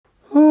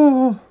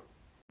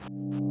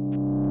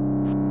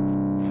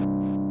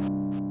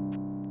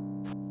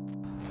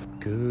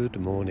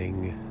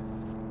morning,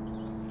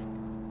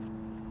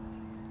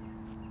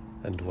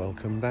 and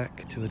welcome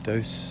back to A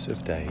Dose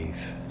of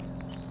Dave.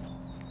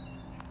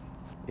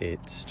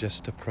 It's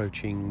just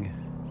approaching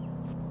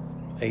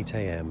 8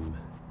 a.m.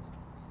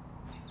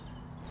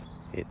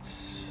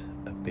 It's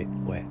a bit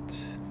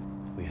wet.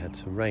 We had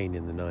some rain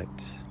in the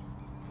night.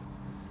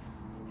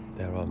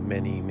 There are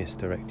many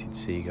misdirected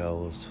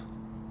seagulls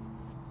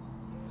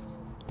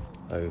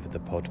over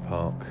the pod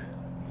park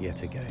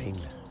yet again.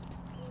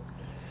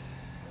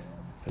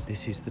 But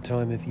this is the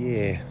time of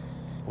year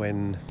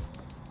when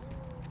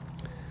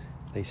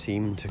they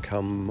seem to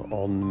come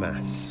en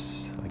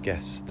masse. I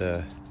guess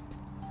the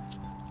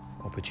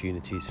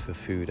opportunities for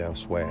food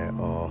elsewhere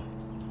are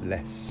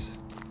less,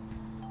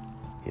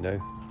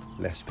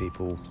 less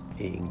people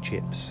eating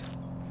chips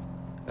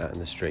out in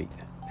the street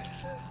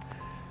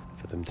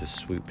for them to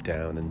swoop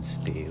down and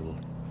steal.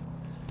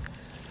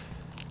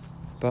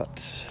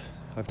 But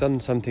I've done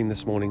something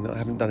this morning that I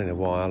haven't done in a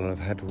while, and I've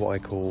had what I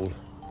call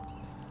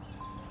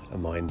a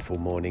mindful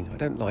morning. I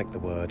don't like the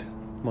word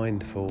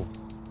mindful.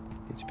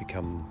 It's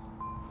become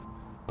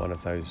one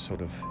of those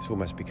it's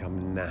almost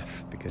become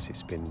naff because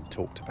it's been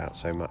talked about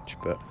so much.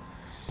 But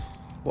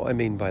what I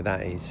mean by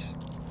that is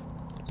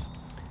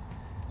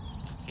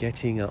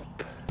getting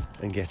up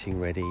and getting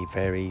ready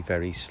very,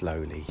 very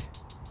slowly.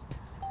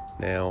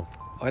 Now,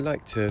 I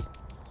like to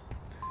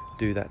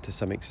do that to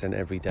some extent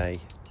every day,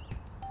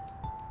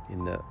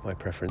 in that my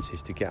preference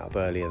is to get up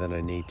earlier than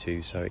I need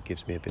to, so it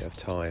gives me a bit of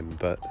time.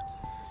 But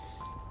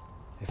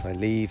if I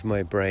leave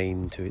my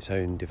brain to its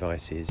own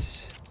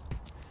devices,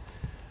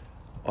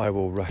 I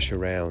will rush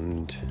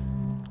around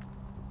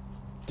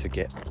to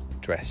get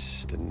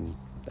dressed and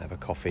have a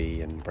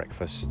coffee and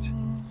breakfast,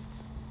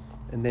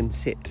 and then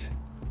sit,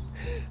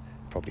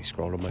 probably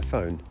scroll on my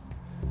phone.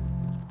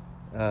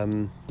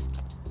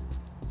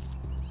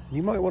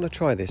 You might want to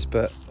try this,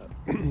 but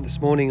this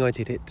morning I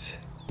did it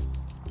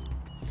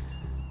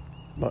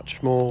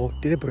much more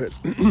deliberate.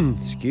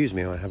 Excuse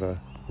me, I have a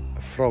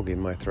frog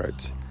in my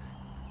throat.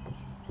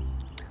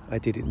 I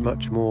did it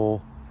much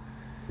more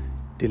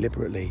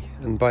deliberately,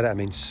 and by that I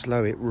mean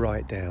slow it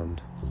right down,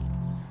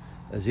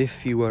 as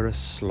if you were a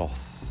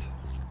sloth.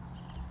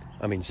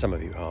 I mean, some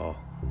of you are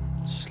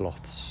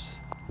sloths,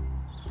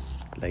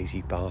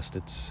 lazy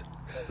bastards.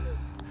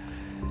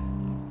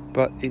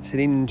 But it's an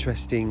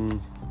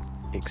interesting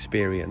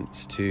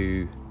experience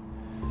to,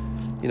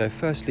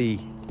 firstly,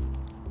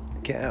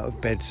 get out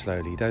of bed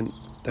slowly. Don't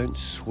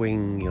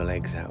swing your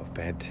legs out of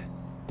bed.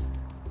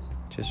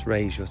 Just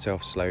raise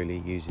yourself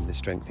slowly using the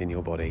strength in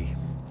your body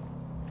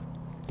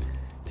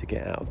to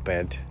get out of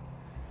bed.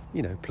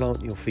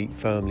 Plant your feet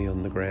firmly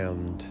on the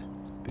ground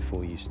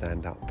before you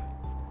stand up,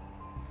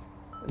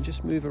 and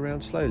just move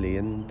around slowly.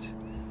 And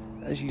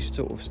as you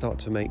sort of start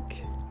to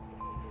make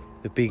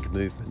the big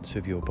movements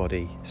of your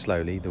body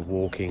slowly, the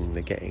walking,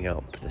 the getting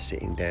up, the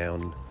sitting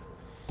down,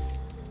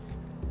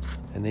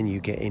 and then you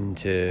get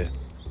into,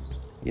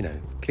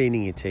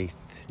 cleaning your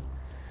teeth,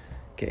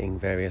 getting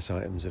various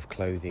items of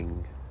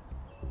clothing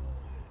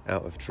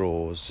out of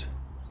drawers.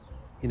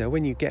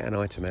 When you get an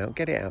item out,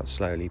 get it out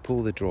slowly,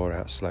 pull the drawer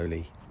out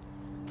slowly.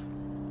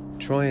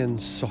 Try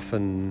and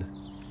soften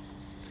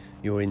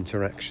your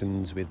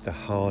interactions with the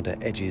harder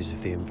edges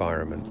of the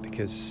environment,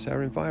 because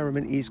our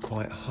environment is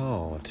quite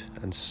hard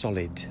and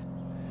solid.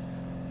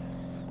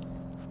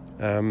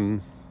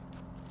 And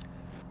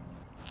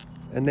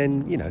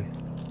then,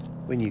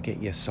 when you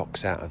get your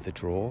socks out of the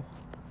drawer,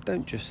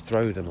 don't just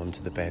throw them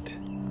onto the bed.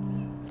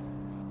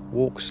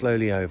 Walk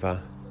slowly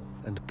over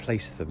and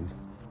place them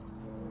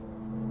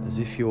as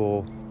if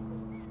you're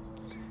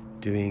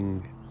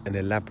doing an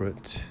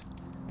elaborate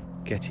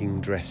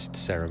getting dressed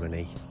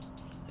ceremony.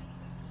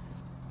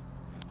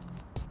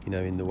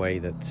 In the way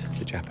that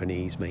the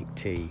Japanese make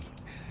tea.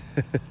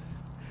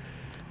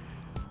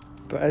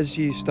 But as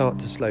you start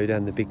to slow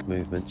down the big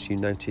movements, you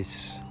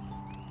notice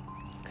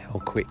how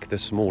quick the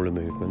smaller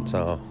movements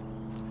are,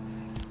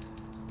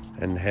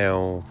 and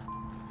how,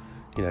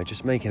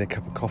 just making a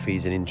cup of coffee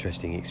is an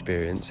interesting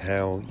experience,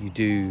 how you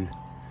do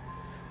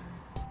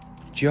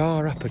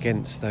jar up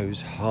against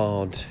those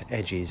hard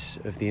edges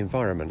of the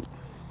environment.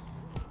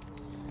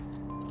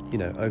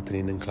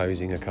 Opening and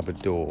closing a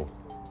cupboard door.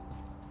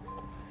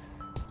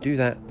 Do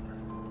that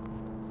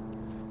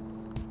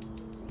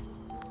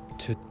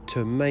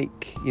to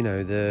make,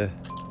 the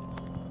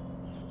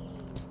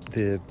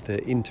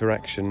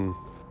interaction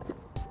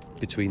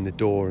between the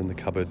door and the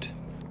cupboard,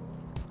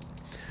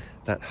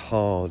 that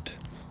hard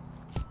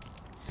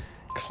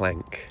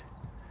clank,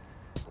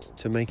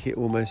 to make it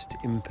almost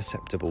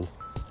imperceptible.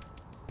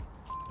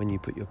 When you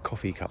put your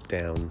coffee cup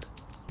down,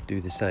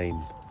 do the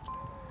same.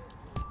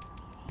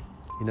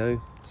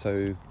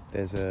 So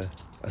there's a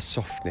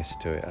softness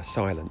to it, a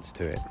silence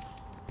to it.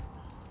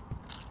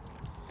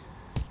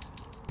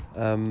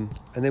 And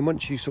then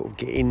once you sort of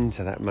get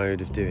into that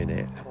mode of doing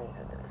it,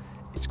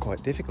 it's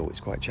quite difficult,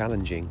 it's quite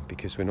challenging,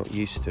 because we're not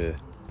used to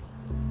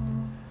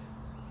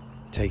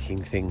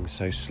taking things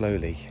so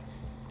slowly,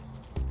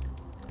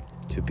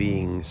 to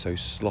being so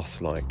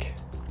sloth-like.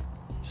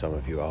 Some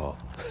of you are.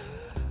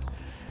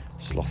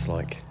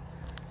 sloth-like.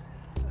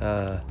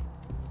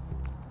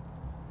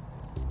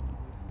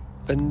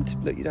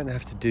 And look, you don't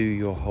have to do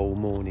your whole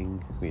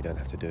morning. Well, you don't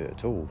have to do it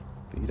at all.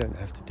 But you don't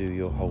have to do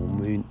your whole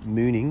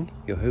mooning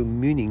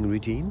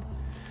routine.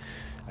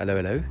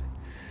 Hello.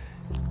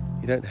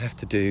 You don't have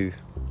to do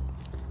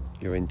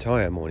your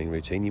entire morning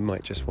routine. You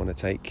might just want to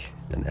take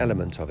an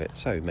element of it.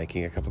 So,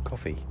 making a cup of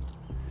coffee.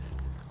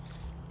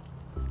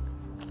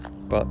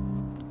 But,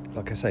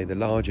 like I say, the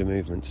larger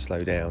movements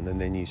slow down, and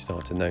then you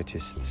start to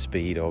notice the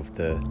speed of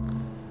the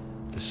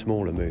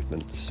smaller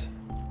movements.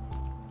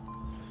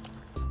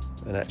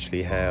 And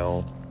actually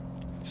how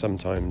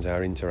sometimes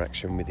our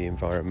interaction with the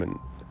environment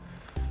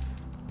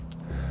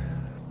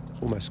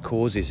almost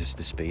causes us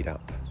to speed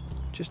up.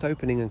 Just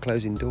opening and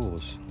closing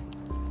doors.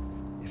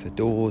 If a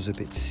door's a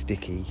bit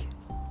sticky,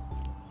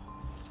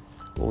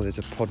 or there's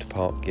a Pod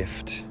Park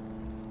gift,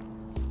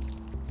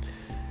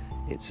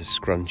 it's a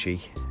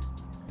scrunchie.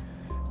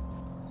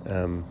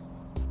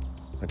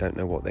 I don't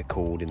know what they're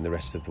called in the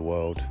rest of the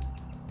world.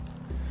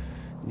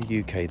 In the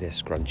UK, they're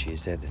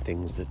scrunchies. They're the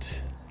things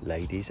that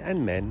ladies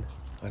and men,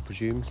 I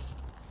presume,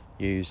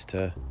 use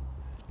to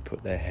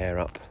put their hair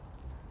up.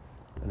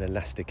 An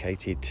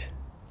elasticated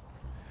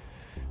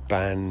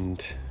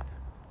band,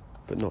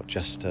 but not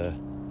just a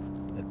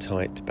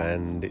tight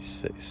band.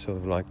 It's sort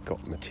of like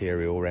got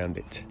material around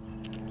it,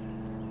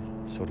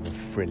 sort of a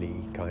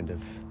frilly kind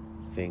of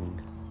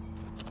thing.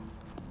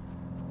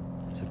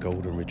 It's a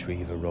golden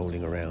retriever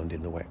rolling around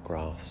in the wet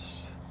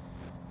grass.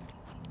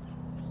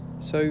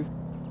 So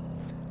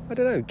I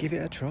don't know, give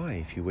it a try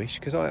if you wish,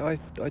 because I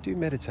do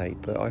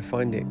meditate, but I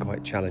find it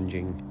quite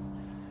challenging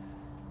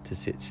to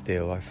sit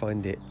still. I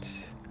find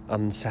it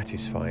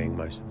unsatisfying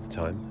most of the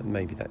time, and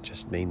maybe that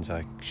just means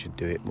I should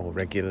do it more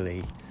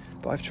regularly.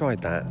 But I've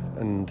tried that,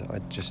 and I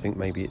just think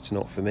maybe it's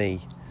not for me.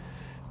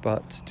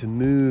 But to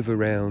move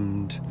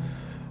around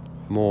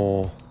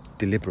more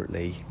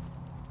deliberately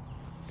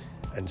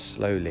and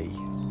slowly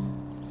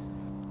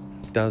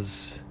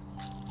does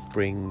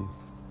bring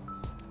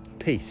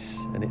peace,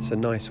 and it's a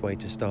nice way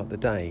to start the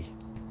day.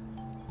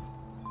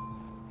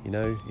 You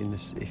know,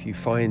 if you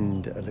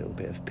find a little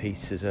bit of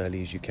peace as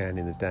early as you can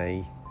in the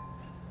day,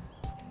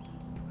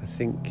 I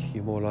think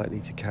you're more likely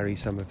to carry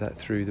some of that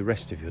through the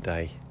rest of your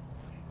day.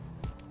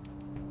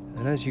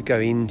 And as you go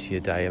into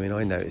your day, I mean,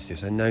 I notice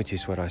this. I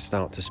notice when I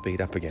start to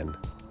speed up again.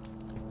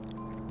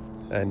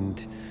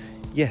 And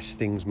yes,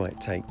 things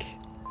might take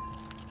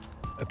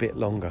a bit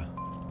longer.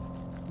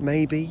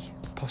 Maybe,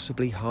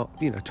 possibly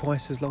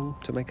twice as long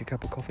to make a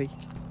cup of coffee.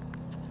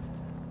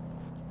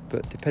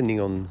 But depending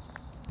on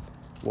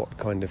what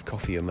kind of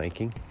coffee you're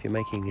making, if you're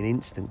making an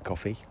instant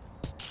coffee,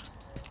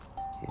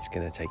 it's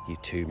going to take you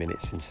 2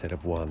 minutes instead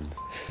of 1.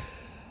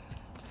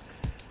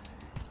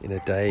 In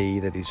a day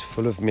that is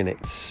full of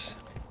minutes.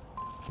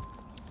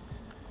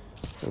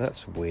 And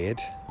that's weird.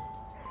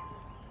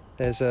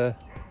 There's an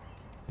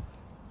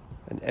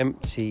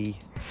empty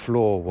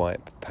floor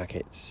wipe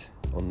packet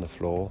on the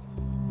floor.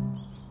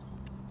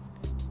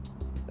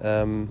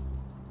 And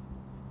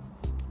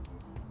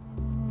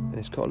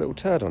it's got a little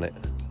turd on it.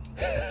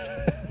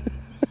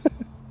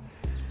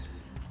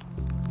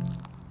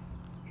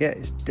 Yeah,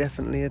 it's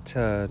definitely a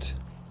turd.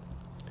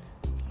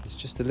 It's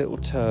just a little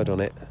turd on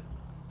it.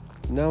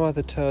 No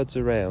other turds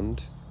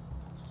around.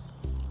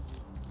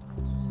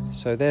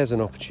 So there's an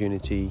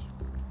opportunity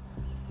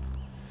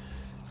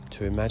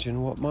to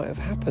imagine what might have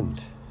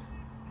happened.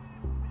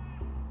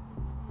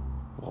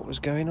 What was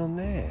going on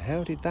there?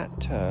 How did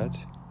that turd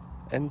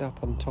end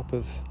up on top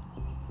of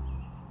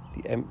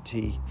the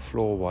empty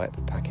floor wipe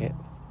packet?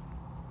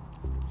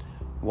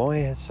 Why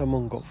has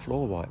someone got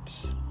floor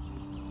wipes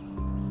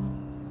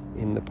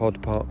in the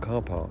Pod Park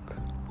car park?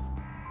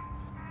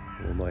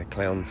 Oh, my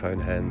clown phone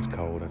hand's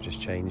cold. I've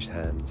just changed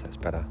hands. That's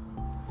better.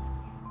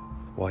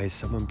 Why is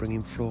someone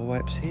bringing floor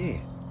wipes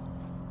here?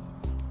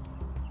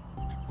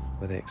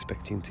 Were they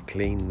expecting to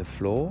clean the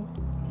floor?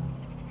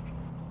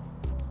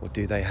 Or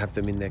do they have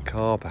them in their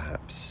car,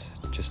 perhaps,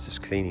 just as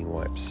cleaning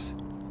wipes?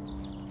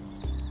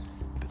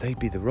 But they'd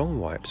be the wrong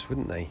wipes,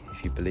 wouldn't they,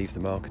 if you believe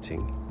the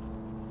marketing?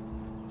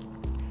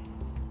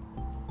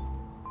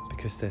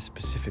 Because they're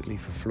specifically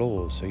for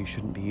floors, so you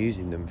shouldn't be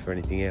using them for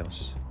anything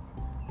else.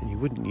 And you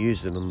wouldn't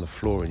use them on the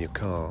floor in your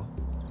car,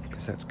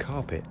 because that's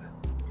carpet.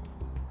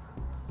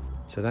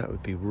 So that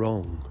would be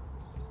wrong.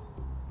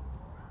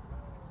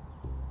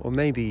 Or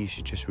maybe you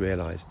should just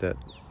realise that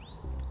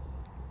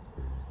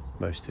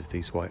most of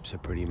these wipes are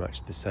pretty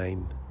much the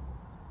same.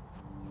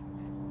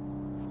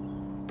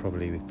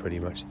 Probably with pretty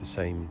much the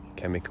same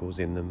chemicals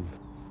in them.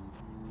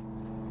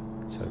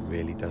 So it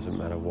really doesn't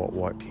matter what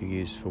wipe you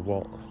use for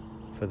what,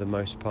 for the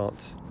most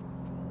part.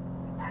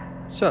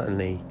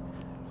 Certainly,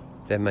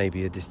 there may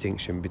be a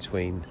distinction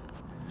between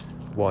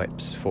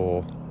wipes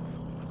for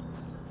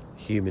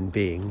human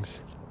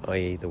beings,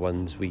 i.e. the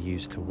ones we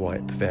use to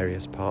wipe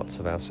various parts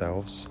of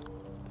ourselves,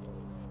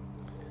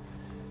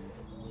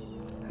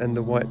 and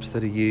the wipes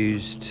that are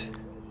used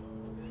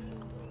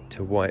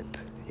to wipe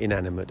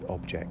inanimate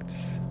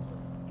objects.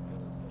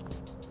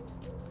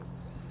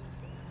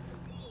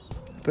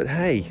 But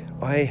hey,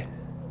 I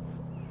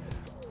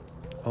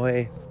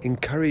I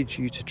encourage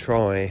you to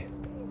try.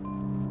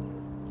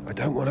 I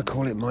don't want to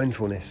call it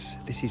mindfulness.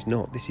 This is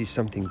not. This is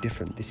something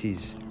different. This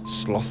is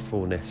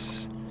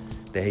slothfulness.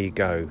 There you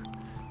go.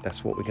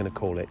 That's what we're going to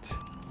call it.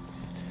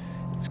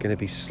 It's going to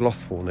be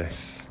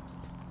slothfulness,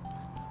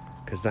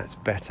 because that's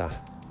better.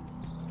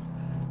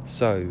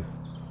 So,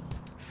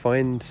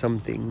 find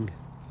something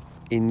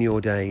in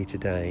your day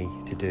today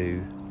to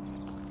do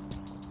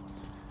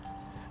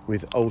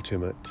with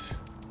ultimate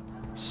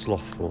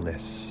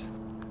slothfulness.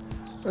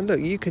 And look,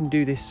 you can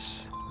do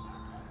this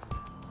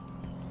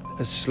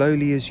as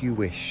slowly as you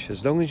wish,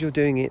 as long as you're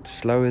doing it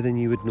slower than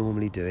you would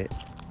normally do it.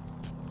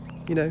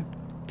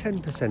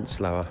 10%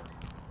 slower.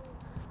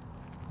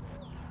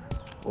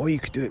 Or you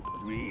could do it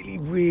really,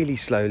 really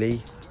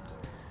slowly.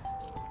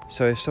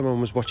 So if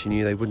someone was watching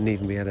you, they wouldn't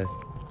even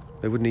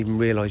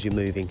realise you're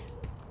moving.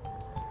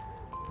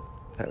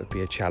 That would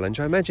be a challenge.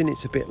 I imagine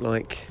it's a bit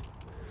like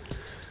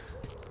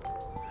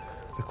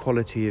the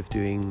quality of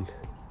doing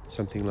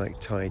something like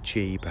Tai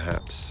Chi,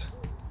 perhaps.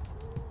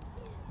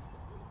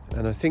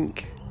 And I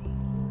think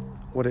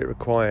what it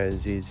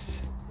requires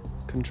is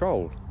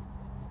control.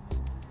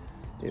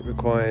 It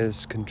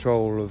requires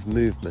control of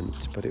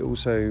movement, but it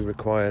also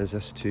requires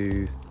us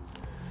to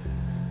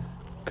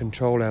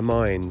control our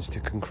minds, to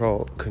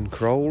control.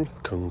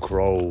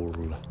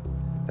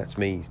 That's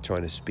me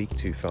trying to speak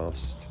too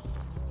fast.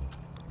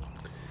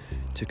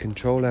 To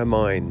control our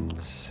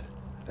minds,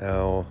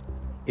 our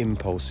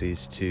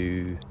impulses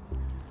to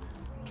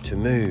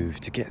move,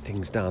 to get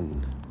things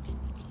done,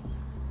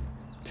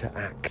 to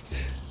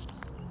act,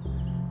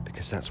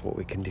 because that's what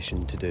we're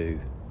conditioned to do.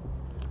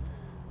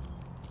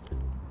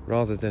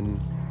 Rather than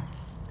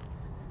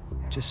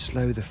just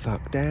slow the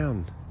fuck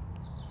down,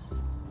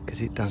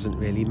 because it doesn't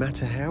really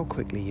matter how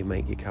quickly you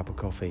make your cup of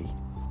coffee.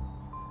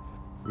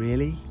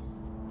 Really?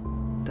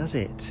 Does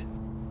it?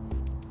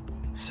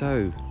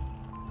 So,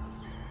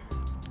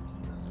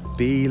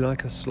 be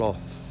like a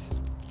sloth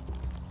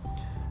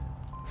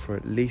for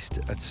at least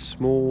a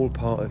small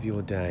part of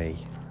your day.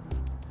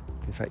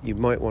 In fact, you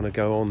might want to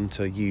go on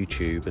to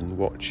YouTube and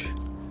watch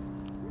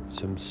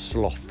some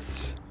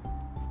sloths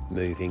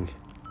moving,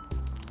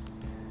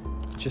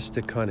 just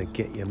to kind of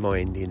get your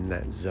mind in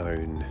that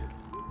zone.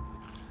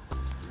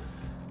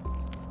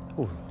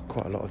 Oh,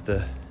 quite a lot of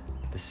the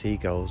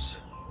seagulls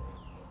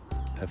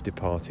have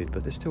departed,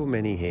 but there's still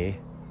many here.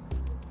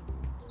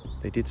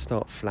 They did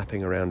start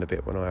flapping around a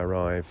bit when I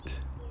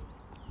arrived.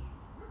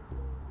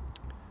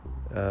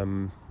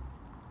 So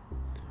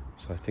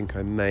I think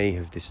I may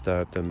have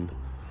disturbed them,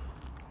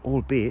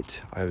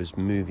 albeit I was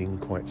moving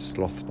quite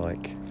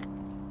sloth-like.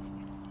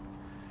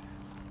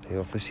 They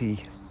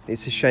obviously...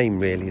 It's a shame,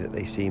 really, that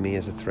they see me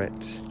as a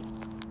threat.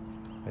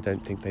 I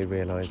don't think they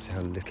realise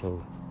how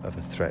little of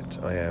a threat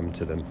I am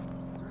to them.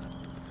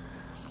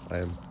 I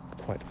am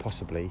quite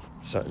possibly,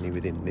 certainly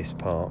within this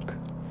park,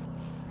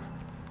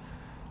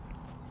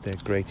 their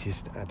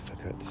greatest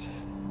advocate.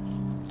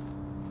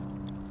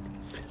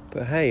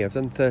 But hey, I've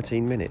done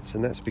 13 minutes,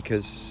 and that's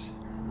because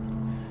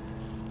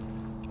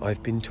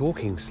I've been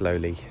talking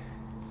slowly.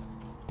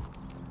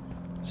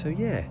 So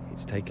yeah,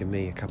 it's taken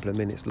me a couple of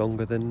minutes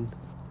longer than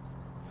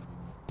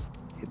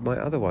it might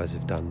otherwise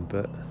have done,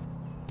 but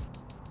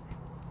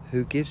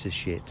who gives a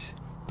shit?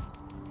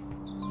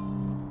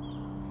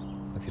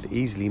 I could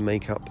easily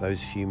make up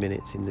those few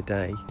minutes in the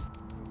day,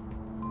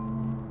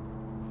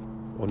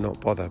 or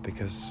not bother,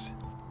 because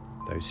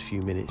those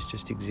few minutes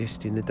just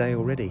exist in the day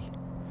already,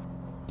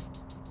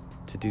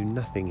 to do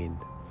nothing in.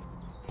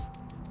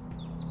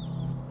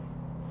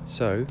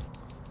 So,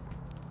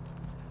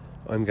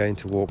 I'm going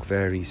to walk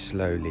very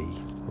slowly.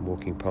 I'm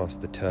walking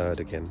past the turd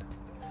again.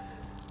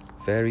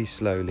 Very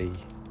slowly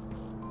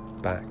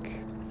back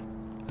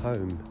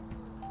home,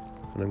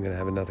 and I'm going to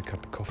have another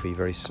cup of coffee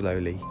very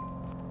slowly,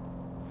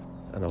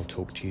 and I'll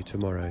talk to you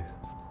tomorrow.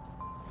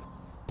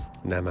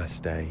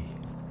 Namaste.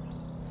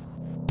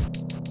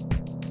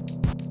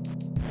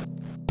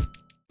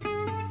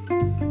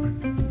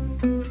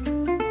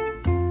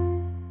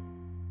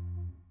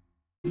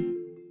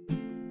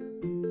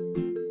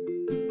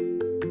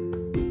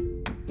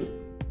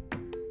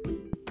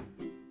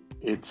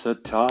 It's a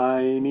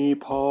tiny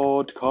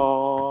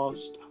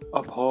podcast,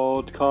 a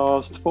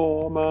podcast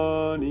for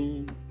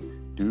money.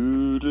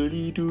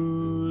 Doodly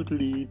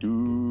doodly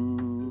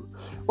doo.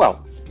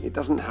 Well, it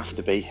doesn't have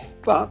to be,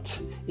 but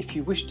if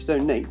you wish to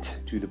donate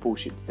to the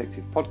Bullshit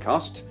Detective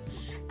podcast,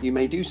 you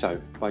may do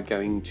so by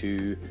going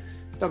to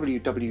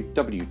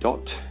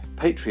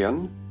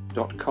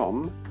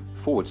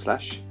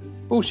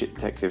www.patreon.com/Bullshit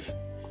Detective.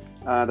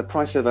 The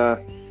price of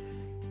a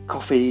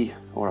coffee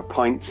or a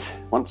pint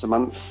once a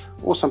month,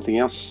 or something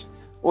else,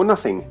 or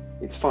nothing.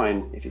 It's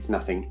fine if it's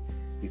nothing.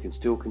 You can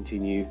still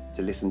continue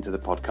to listen to the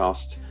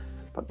podcast,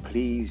 but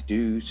please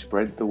do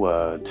spread the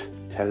word.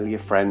 Tell your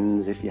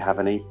friends, if you have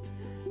any,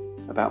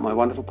 about my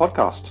wonderful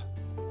podcast.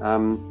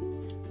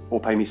 Or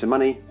pay me some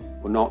money,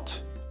 or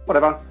not.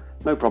 Whatever,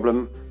 no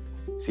problem.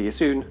 See you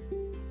soon.